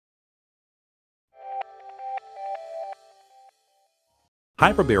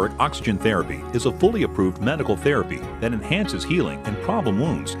Hyperbaric Oxygen Therapy is a fully approved medical therapy that enhances healing in problem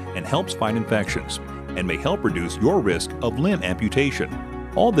wounds and helps fight infections, and may help reduce your risk of limb amputation.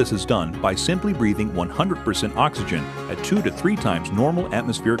 All this is done by simply breathing 100% oxygen at 2 to 3 times normal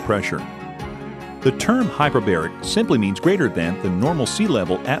atmospheric pressure. The term hyperbaric simply means greater than the normal sea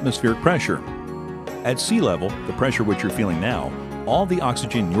level atmospheric pressure. At sea level, the pressure which you're feeling now, all the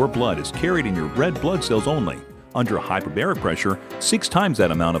oxygen in your blood is carried in your red blood cells only. Under hyperbaric pressure, 6 times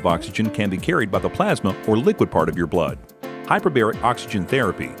that amount of oxygen can be carried by the plasma or liquid part of your blood. Hyperbaric oxygen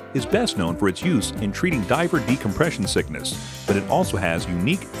therapy is best known for its use in treating diver decompression sickness, but it also has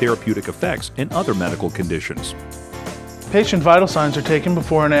unique therapeutic effects in other medical conditions. Patient vital signs are taken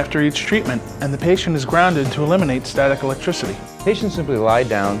before and after each treatment, and the patient is grounded to eliminate static electricity. Patients simply lie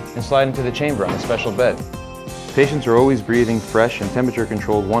down and slide into the chamber on a special bed. Patients are always breathing fresh and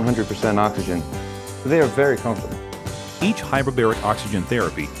temperature-controlled 100% oxygen. They are very comfortable. Each hyperbaric oxygen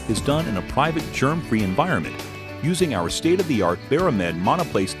therapy is done in a private germ-free environment using our state-of-the-art Baramed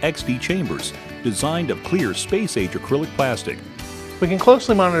Monoplace XV chambers designed of clear space-age acrylic plastic. We can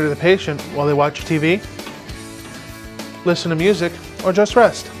closely monitor the patient while they watch TV, listen to music, or just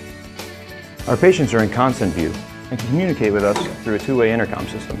rest. Our patients are in constant view and can communicate with us through a two-way intercom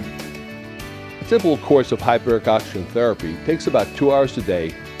system. A typical course of hyperbaric oxygen therapy takes about 2 hours a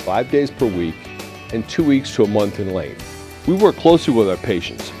day, 5 days per week, and 2 weeks to a month in length. We work closely with our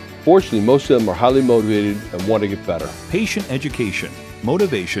patients. Fortunately, most of them are highly motivated and want to get better. Patient education,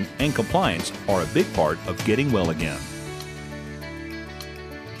 motivation, and compliance are a big part of getting well again.